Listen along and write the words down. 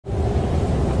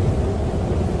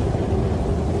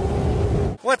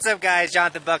What's up guys,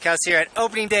 Johnathan Buckhouse here at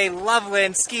opening day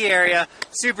Loveland ski area.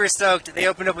 Super stoked. They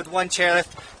opened up with one chairlift,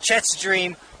 Chet's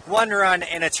dream, one run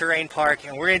in a terrain park,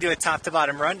 and we're going to do a top to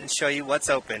bottom run and show you what's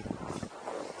open.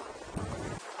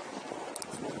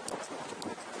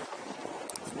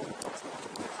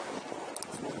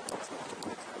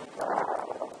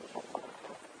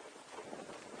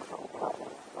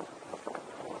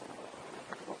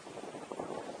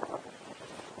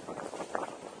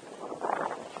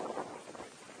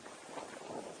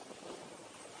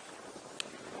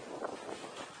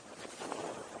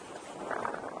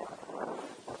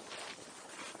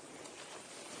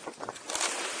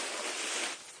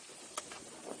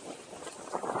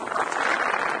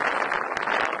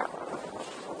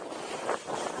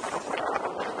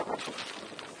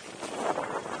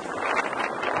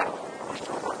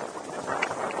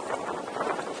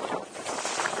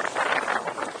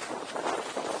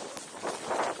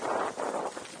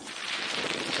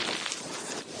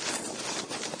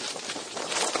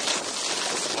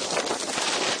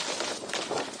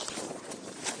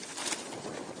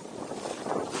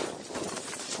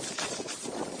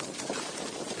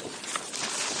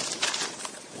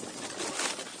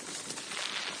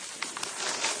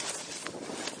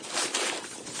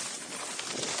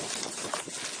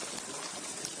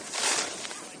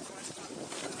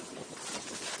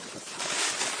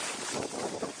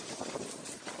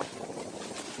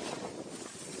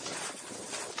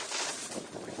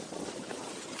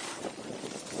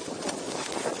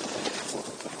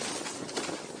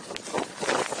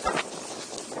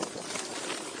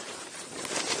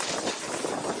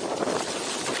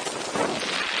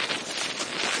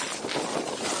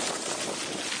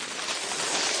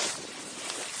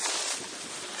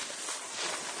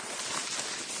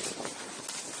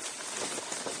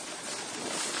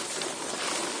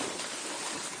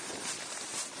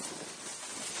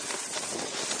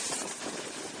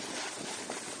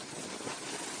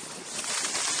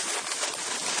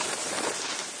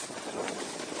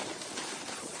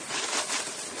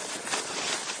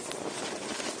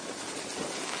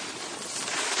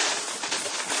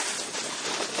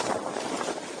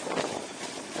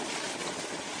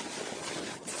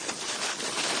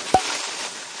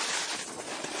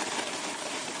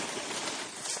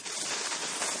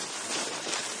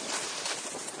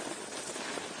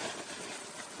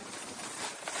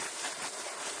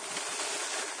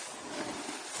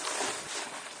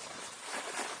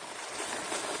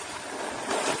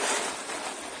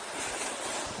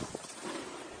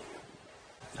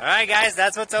 Alright guys,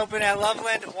 that's what's open at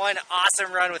Loveland. One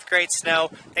awesome run with great snow,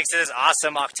 thanks to this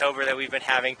awesome October that we've been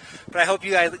having. But I hope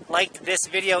you guys liked this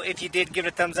video. If you did, give it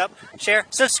a thumbs up, share,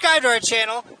 subscribe to our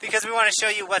channel, because we want to show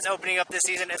you what's opening up this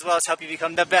season, as well as help you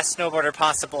become the best snowboarder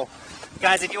possible.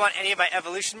 Guys, if you want any of my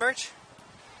Evolution merch,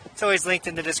 it's always linked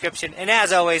in the description. And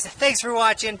as always, thanks for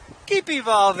watching, keep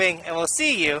evolving, and we'll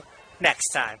see you next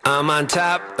time. I'm on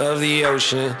top of the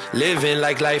ocean, living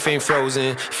like life ain't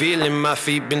frozen, feeling my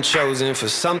feet been chosen for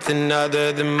something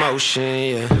other than motion,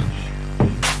 yeah.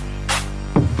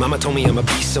 Mama told me I'ma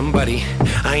be somebody,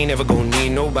 I ain't never gonna need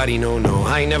nobody, no,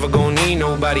 I ain't never gonna need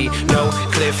nobody, no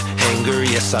cliffhanger,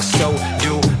 yes I so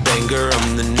do banger,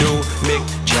 I'm the new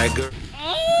Mick Jagger.